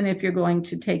 So even if you're going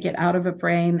to take it out of a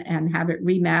frame and have it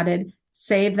rematted,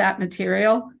 save that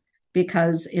material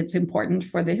because it's important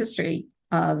for the history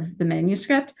of the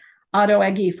manuscript. Otto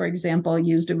Egge, for example,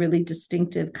 used a really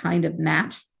distinctive kind of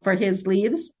mat for his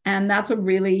leaves. And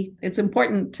it's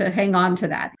important to hang on to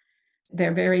that.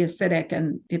 They're very acidic.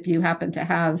 And if you happen to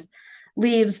have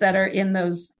leaves that are in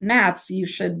those mats, you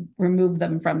should remove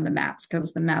them from the mats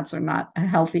because the mats are not a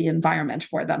healthy environment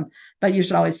for them. But you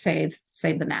should always save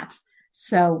the mats.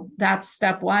 So that's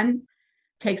step one.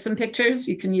 Take some pictures.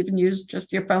 You can even use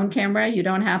just your phone camera. You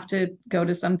don't have to go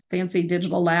to some fancy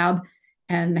digital lab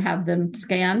and have them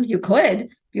scanned. You could,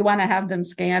 if you want to have them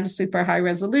scanned super high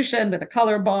resolution with a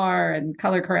color bar and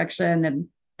color correction. And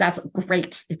that's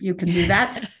great if you can do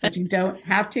that, but you don't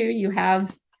have to. You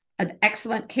have an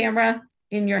excellent camera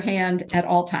in your hand at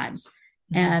all times,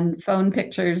 and phone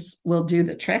pictures will do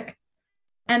the trick.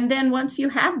 And then once you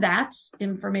have that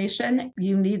information,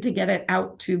 you need to get it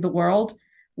out to the world,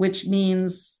 which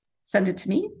means send it to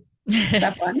me.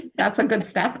 Step one. That's a good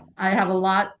step. I have a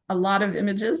lot of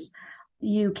images.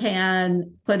 You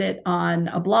can put it on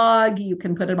a blog. You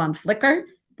can put it on Flickr.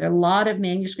 There are a lot of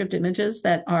manuscript images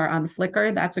that are on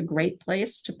Flickr. That's a great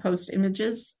place to post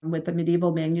images with the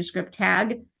medieval manuscript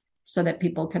tag so that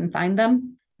people can find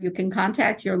them. You can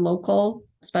contact your local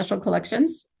special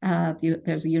collections.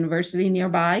 There's a university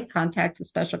nearby, contact the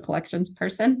special collections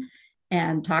person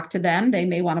and talk to them. They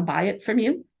may want to buy it from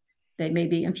you. They may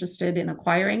be interested in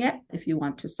acquiring it if you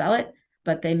want to sell it,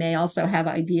 but they may also have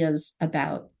ideas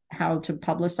about how to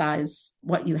publicize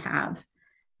what you have.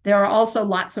 There are also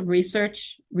lots of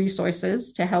research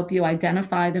resources to help you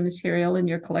identify the material in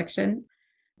your collection.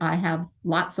 I have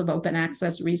lots of open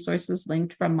access resources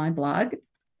linked from my blog,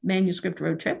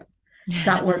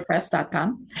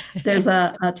 manuscriptroadtrip.wordpress.com. There's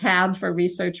a tab for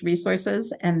research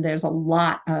resources, and there's a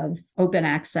lot of open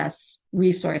access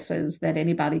resources that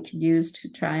anybody can use to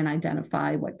try and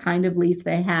identify what kind of leaf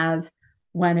they have,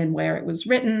 when and where it was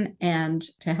written, and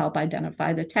to help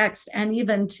identify the text, and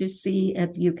even to see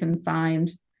if you can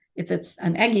find, if it's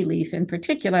an Egge leaf in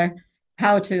particular,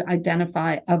 how to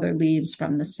identify other leaves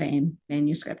from the same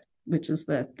manuscript,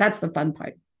 that's the fun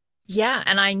part. Yeah.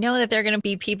 And I know that there are going to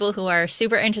be people who are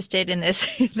super interested in this,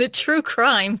 the true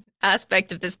crime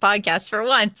aspect of this podcast for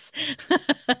once,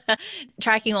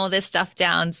 tracking all this stuff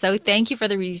down. So thank you for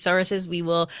the resources. We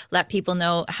will let people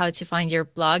know how to find your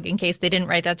blog in case they didn't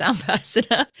write that down fast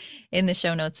enough in the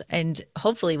show notes. And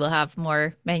hopefully we'll have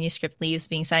more manuscript leaves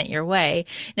being sent your way.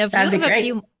 Now,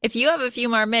 if you have a few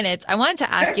more minutes, I wanted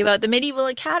to ask you about the Medieval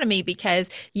Academy, because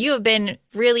you have been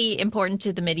really important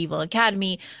to the Medieval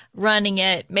Academy, running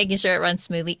it, making sure it runs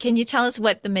smoothly. Can you tell us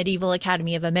what the Medieval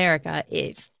Academy of America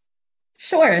is?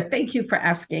 Sure. Thank you for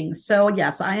asking. So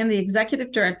yes, I am the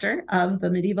executive director of the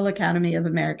Medieval Academy of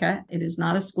America. It is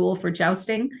not a school for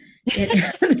jousting.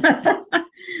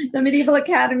 The Medieval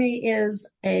Academy is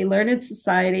a learned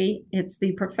society. It's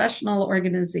the professional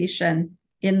organization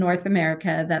in North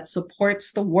America that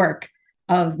supports the work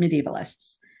of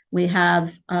medievalists. We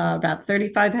have about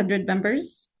 3,500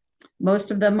 members.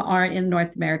 Most of them are in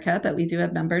North America, but we do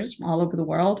have members all over the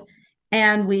world.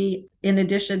 And we, in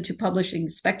addition to publishing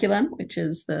Speculum, which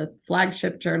is the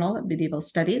flagship journal of medieval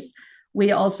studies,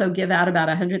 we also give out about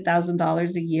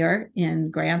 $100,000 a year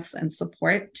in grants and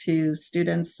support to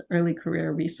students, early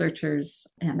career researchers,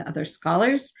 and other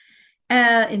scholars,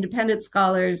 independent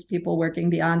scholars, people working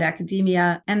beyond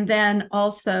academia. And then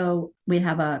also we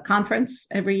have a conference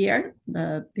every year,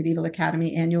 the Medieval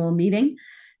Academy annual meeting,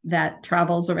 that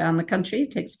travels around the country,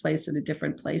 takes place in a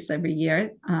different place every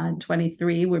year. In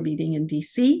 23, we're meeting in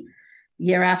DC.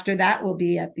 Year after that, we'll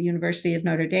be at the University of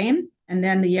Notre Dame. And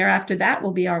then the year after that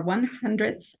will be our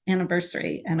 100th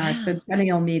anniversary. And our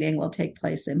centennial meeting will take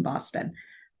place in Boston,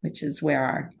 which is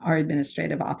where our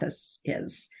administrative office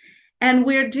is. And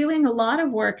we're doing a lot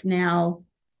of work now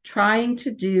trying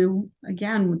to do,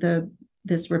 again,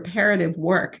 this reparative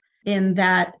work in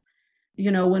that,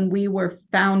 when we were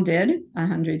founded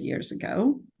 100 years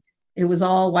ago, it was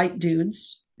all white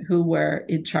dudes who were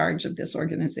in charge of this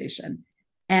organization.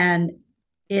 And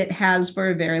it has for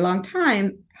a very long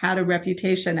time had a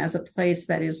reputation as a place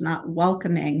that is not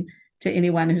welcoming to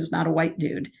anyone who's not a white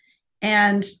dude.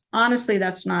 And honestly,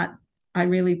 I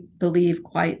really believe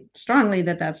quite strongly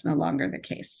that that's no longer the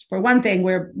case. For one thing,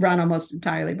 we're run almost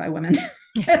entirely by women.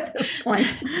 At this point,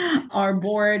 our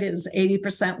board is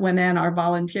 80% women. Our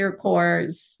volunteer corps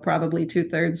is probably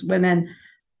 2/3 women.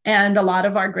 And a lot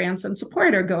of our grants and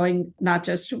support are going not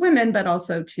just to women, but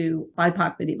also to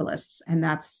BIPOC medievalists. And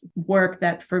that's work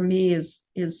that for me is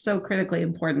so critically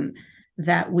important,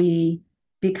 that we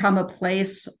become a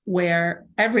place where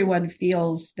everyone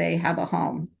feels they have a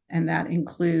home. And that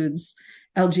includes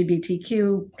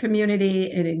LGBTQ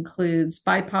community. It includes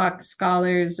BIPOC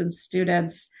scholars and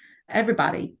students,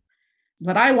 everybody.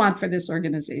 What I want for this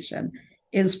organization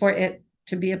is for it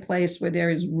to be a place where there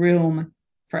is room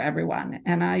for everyone.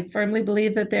 And I firmly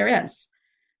believe that there is.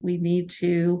 We need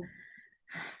to,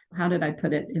 how did I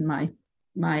put it in my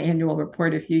annual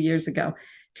report a few years ago?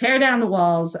 Tear down the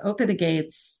walls, open the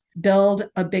gates, build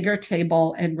a bigger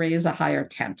table, and raise a higher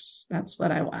tent. That's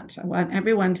what I want. I want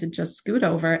everyone to just scoot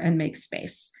over and make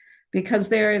space. Because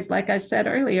there is, like I said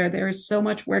earlier, there is so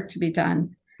much work to be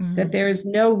done that there is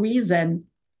no reason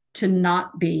to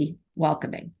not be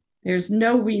welcoming. There's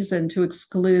no reason to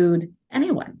exclude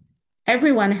anyone.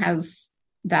 Everyone has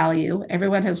value.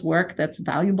 Everyone has work that's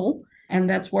valuable and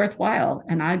that's worthwhile.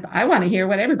 And I want to hear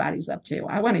what everybody's up to.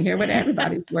 I want to hear what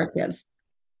everybody's work is.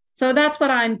 So that's what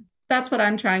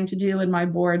I'm trying to do. And my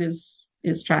board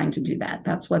is trying to do that.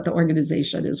 That's what the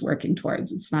organization is working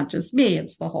towards. It's not just me,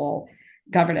 it's the whole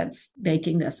governance,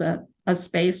 making this a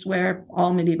space where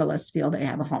all medievalists feel they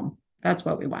have a home. That's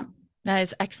what we want. That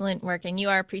is excellent work. And you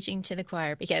are preaching to the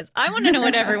choir, because I want to know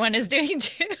what everyone is doing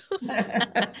too.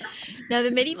 Now,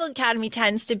 the Medieval Academy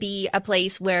tends to be a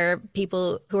place where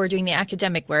people who are doing the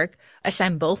academic work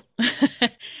assemble.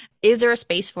 Is there a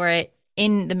space for it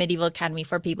in the Medieval Academy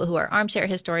for people who are armchair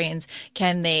historians?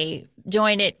 Can they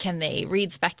join it? Can they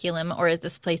read Speculum? Or is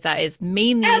this a place that is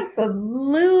mainly...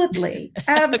 Absolutely.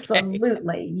 Absolutely.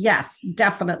 Okay. Yes,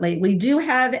 definitely. We do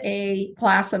have a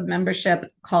class of membership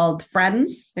called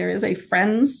Friends. There is a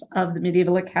Friends of the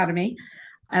Medieval Academy,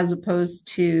 as opposed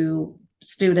to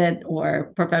student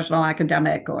or professional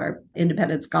academic or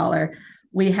independent scholar.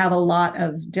 We have a lot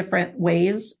of different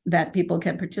ways that people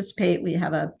can participate. We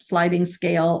have a sliding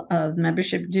scale of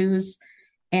membership dues,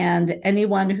 and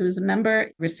anyone who's a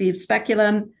member receives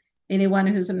Speculum. Anyone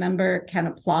who's a member can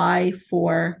apply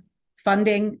for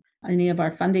funding, any of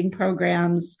our funding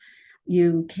programs.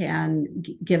 You can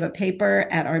give a paper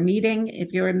at our meeting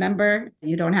if you're a member.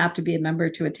 You don't have to be a member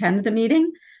to attend the meeting.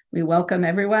 We welcome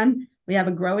everyone. We have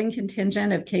a growing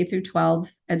contingent of K through 12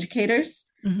 educators.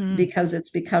 Because it's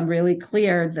become really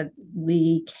clear that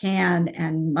we can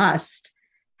and must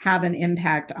have an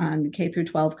impact on K through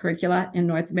 12 curricula in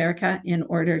North America in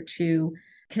order to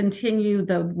continue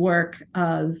the work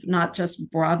of not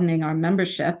just broadening our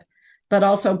membership, but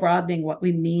also broadening what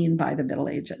we mean by the Middle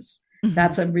Ages. Mm-hmm.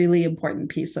 That's a really important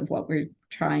piece of what we're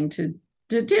trying to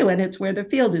do. And it's where the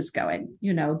field is going.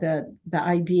 The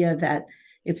idea that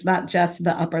it's not just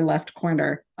the upper left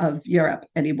corner of Europe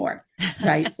anymore,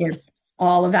 right? It's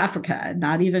all of Africa,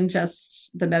 not even just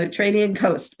the Mediterranean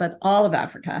coast, but all of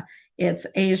Africa. It's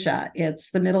Asia, it's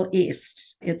the Middle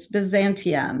East, it's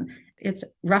Byzantium, it's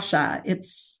Russia,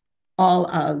 it's all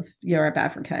of Europe,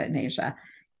 Africa, and Asia.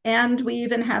 And we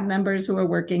even have members who are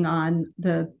working on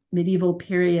the medieval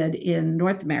period in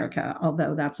North America,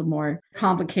 although that's a more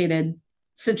complicated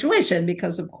situation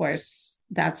because, of course,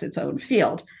 that's its own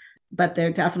field. But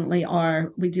there definitely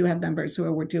are, we do have members who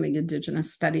are doing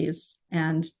Indigenous studies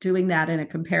and doing that in a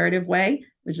comparative way,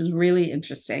 which is really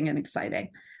interesting and exciting.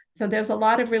 So there's a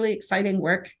lot of really exciting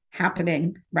work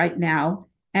happening right now.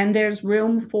 And there's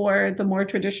room for the more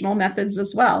traditional methods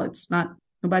as well. It's not,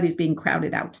 nobody's being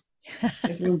crowded out.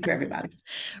 There's room for everybody.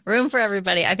 Room for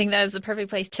everybody. I think that is the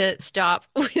perfect place to stop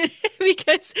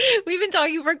because we've been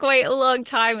talking for quite a long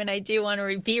time and I do want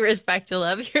to be respectful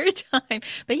of your time.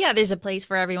 But yeah, there's a place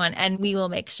for everyone. And we will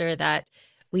make sure that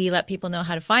we let people know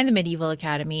how to find the Medieval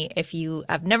Academy. If you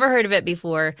have never heard of it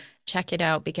before, check it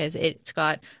out because it's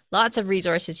got lots of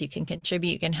resources you can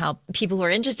contribute. You can help people who are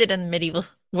interested in the medieval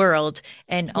world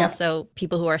and also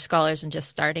people who are scholars and just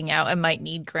starting out and might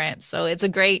need grants. So it's a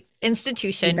great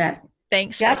institution.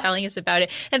 Thanks for telling us about it.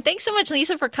 And thanks so much,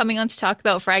 Lisa, for coming on to talk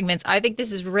about fragments. I think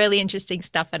this is really interesting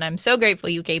stuff and I'm so grateful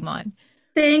you came on.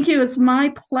 Thank you. It's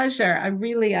my pleasure. I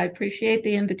appreciate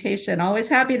the invitation. Always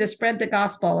happy to spread the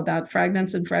gospel about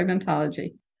fragments and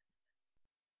fragmentology.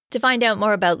 To find out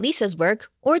more about Lisa's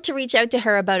work or to reach out to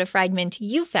her about a fragment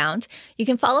you found, you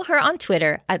can follow her on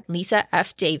Twitter at Lisa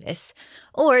F. Davis,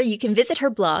 or you can visit her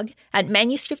blog at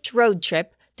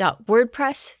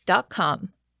manuscriptroadtrip.wordpress.com.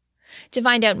 To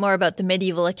find out more about the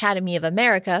Medieval Academy of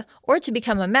America or to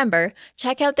become a member,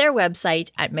 check out their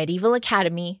website at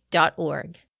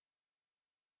medievalacademy.org.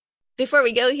 Before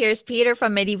we go, here's Peter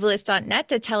from medievalist.net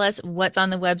to tell us what's on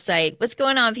the website. What's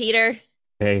going on, Peter?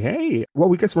 Hey. Well,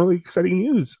 we got some really exciting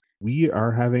news. We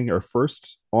are having our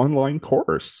first online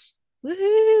course.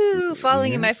 Woohoo!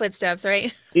 Following in my footsteps,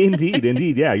 right?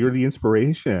 Indeed. Yeah, you're the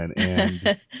inspiration.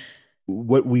 And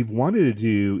what we've wanted to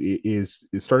do is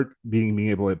start being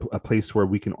able to a place where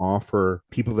we can offer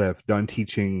people that have done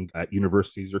teaching at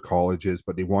universities or colleges,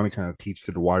 but they want to kind of teach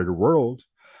to the wider world,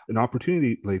 an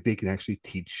opportunity like they can actually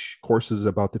teach courses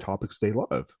about the topics they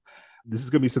love. This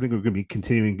is going to be something we're going to be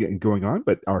continuing and going on,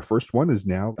 but our first one is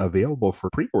now available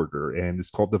for pre-order, and it's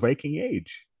called The Viking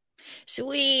Age.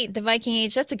 Sweet. The Viking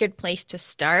Age. That's a good place to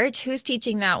start. Who's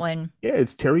teaching that one? Yeah,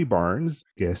 it's Terry Barnes,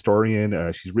 a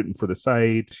historian. She's written for the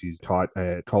site. She's taught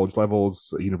at college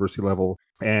levels, university level,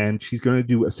 and she's going to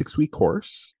do a 6-week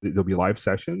course. There'll be live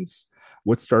sessions.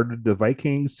 What started the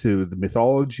Vikings to the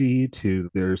mythology to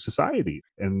their society.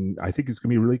 And I think it's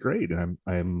going to be really great. And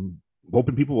I'm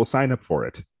hoping people will sign up for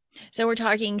it. So we're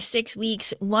talking 6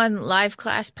 weeks, one live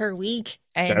class per week,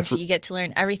 and you get to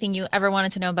learn everything you ever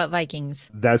wanted to know about Vikings.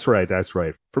 That's right.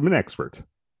 From an expert.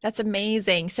 That's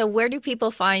amazing. So where do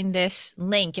people find this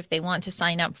link if they want to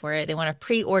sign up for it? They want to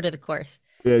pre-order the course.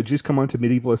 Just come on to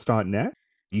medievalist.net.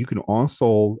 You can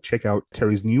also check out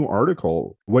Terry's new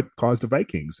article, What Caused the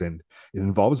Vikings, and it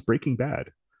involves Breaking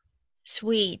Bad.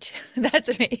 Sweet. That's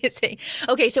amazing.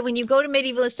 Okay, so when you go to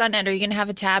medievalist.net, are you going to have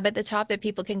a tab at the top that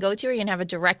people can go to, or are you going to have a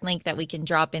direct link that we can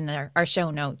drop in our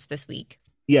show notes this week?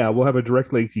 Yeah, we'll have a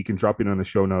direct link you can drop in on the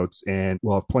show notes, and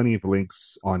we'll have plenty of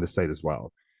links on the site as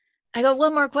well. I got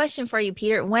one more question for you,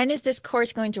 Peter. When is this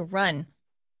course going to run?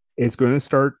 It's going to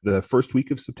start the first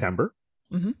week of September,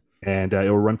 and it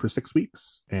will run for 6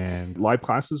 weeks, and live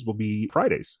classes will be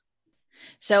Fridays.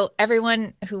 So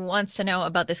everyone who wants to know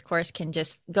about this course can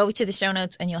just go to the show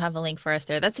notes and you'll have a link for us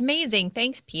there. That's amazing.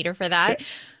 Thanks, Peter, for that. Yeah.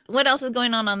 What else is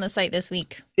going on the site this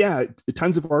week? Yeah,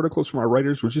 tons of articles from our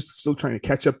writers. We're just still trying to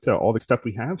catch up to all the stuff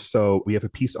we have. So we have a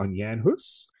piece on Jan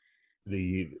Hus,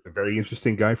 the very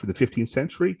interesting guy from the 15th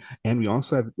century. And we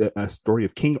also have a story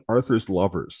of King Arthur's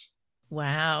lovers.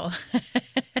 Wow.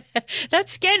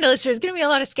 That's scandalous. There's going to be a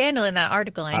lot of scandal in that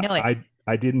article. I know it.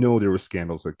 I didn't know there were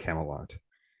scandals at Camelot.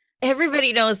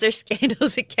 Everybody knows there's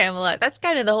scandals at Camelot. That's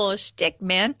kind of the whole shtick,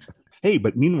 man. Hey,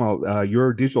 but meanwhile,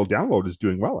 your digital download is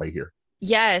doing well, I hear.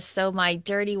 Yes, so my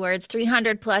dirty words,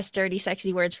 300 plus dirty,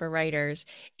 sexy words for writers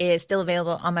is still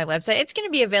available on my website. It's going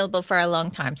to be available for a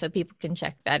long time, so people can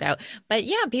check that out. But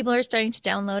yeah, people are starting to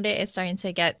download it. It's starting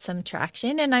to get some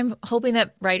traction, and I'm hoping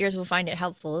that writers will find it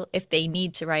helpful. If they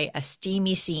need to write a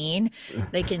steamy scene,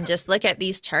 they can just look at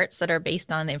these charts that are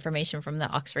based on the information from the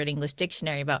Oxford English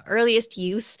Dictionary about earliest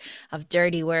use of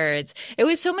dirty words. It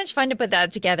was so much fun to put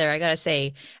that together, I gotta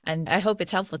say, and I hope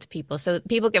it's helpful to people. So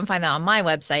people can find that on my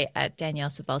website at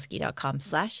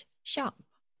daniellesabulski.com/shop.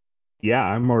 Yeah,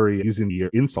 I'm already using your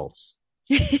insults.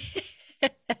 Yeah,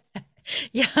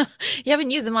 you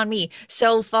haven't used them on me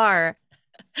so far.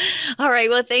 All right,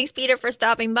 well, thanks, Peter, for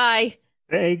stopping by.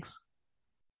 Thanks.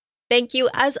 Thank you,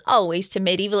 as always, to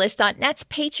Medievalist.net's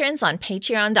patrons on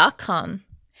patreon.com.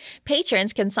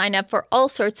 Patrons can sign up for all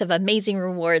sorts of amazing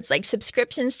rewards like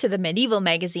subscriptions to the Medieval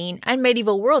Magazine and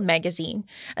Medieval World Magazine,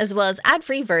 as well as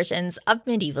ad-free versions of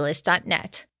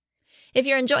Medievalist.net. If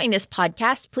you're enjoying this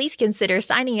podcast, please consider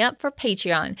signing up for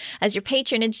Patreon, as your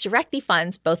patronage directly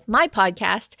funds both my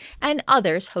podcast and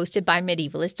others hosted by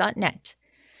Medievalist.net.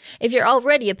 If you're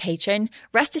already a patron,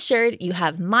 rest assured you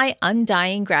have my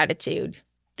undying gratitude.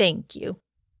 Thank you.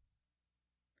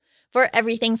 For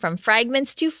everything from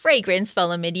fragments to fragrance,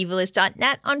 follow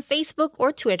Medievalist.net on Facebook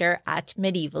or Twitter at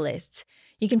Medievalists.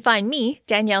 You can find me,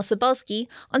 Danièle Cebulski,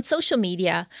 on social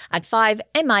media at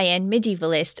 5MIN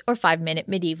Medievalist or 5-Minute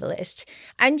Medievalist.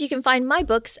 And you can find my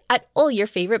books at all your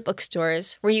favorite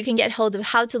bookstores, where you can get hold of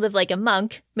How to Live Like a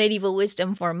Monk, Medieval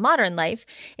Wisdom for Modern Life,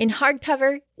 in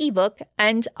hardcover, ebook,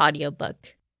 and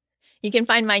audiobook. You can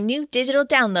find my new digital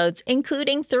downloads,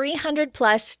 including 300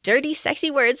 plus dirty,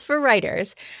 sexy words for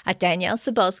writers, at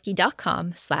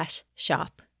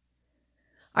daniellesabulski.com/shop.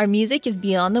 Our music is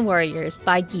Beyond the Warriors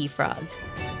by Guy Frog.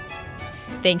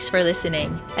 Thanks for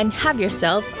listening, and have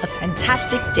yourself a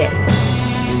fantastic day.